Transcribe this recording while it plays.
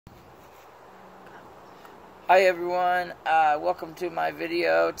Hi everyone, welcome to my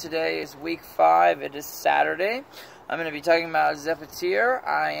video. Today is week 5, it is Saturday. I'm going to be talking about zepitier.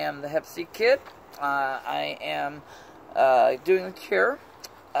 I am the Hep C kid. I am doing the cure.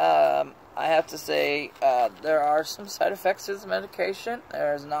 I have to say there are some side effects to this medication.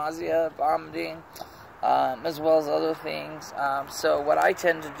 There's nausea, vomiting, as well as other things. So what I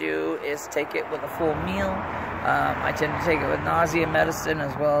tend to do is take it with a full meal. I tend to take it with nausea medicine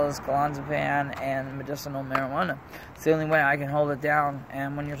as well as clonazepam and medicinal marijuana. It's the only way I can hold it down.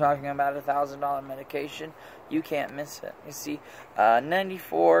 And when you're talking about a $1,000 medication, you can't miss it. You see,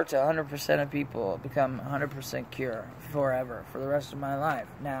 94 to 100% of people become 100% cure forever for the rest of my life.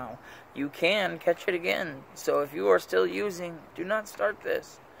 Now, you can catch it again. So if you are still using, do not start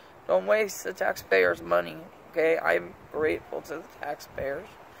this. Don't waste the taxpayers' money. Okay, I'm grateful to the taxpayers.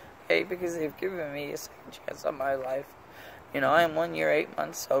 Okay, because they've given me a second chance on my life. You know, I am 1 year, 8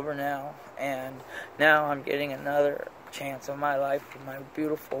 months sober now, and now I'm getting another chance of my life with my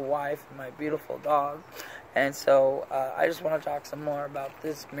beautiful wife and my beautiful dog. And so I just want to talk some more about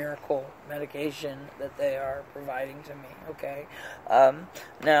this miracle medication that they are providing to me. Okay,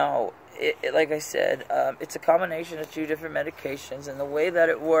 now like I said, it's a combination of 2 different medications, and the way that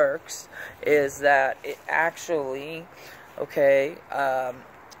it works is that it actually,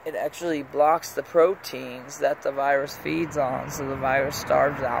 it actually blocks the proteins that the virus feeds on, so the virus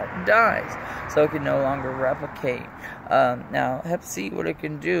starves out and dies, so it can no longer replicate. Now, Hep C, what it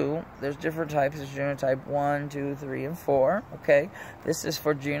can do, there's different types. There's genotype 1, 2, 3, and 4, okay? This is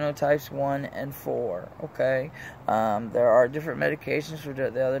for genotypes 1 and 4, okay? There are different medications for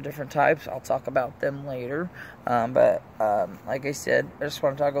the other different types. I'll talk about them later. But like I said, I just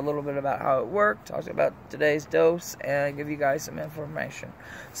want to talk a little bit about how it worked, talk about today's dose, and give you guys some information.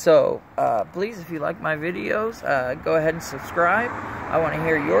 So, please, if you like my videos, go ahead and subscribe. I want to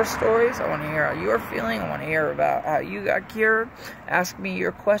hear your stories. I want to hear how you're feeling. I want to hear about how you got cured. Ask me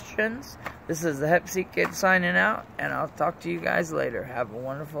your questions. This is the Hep C Kid signing out, and I'll talk to you guys later. Have a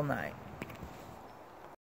wonderful night.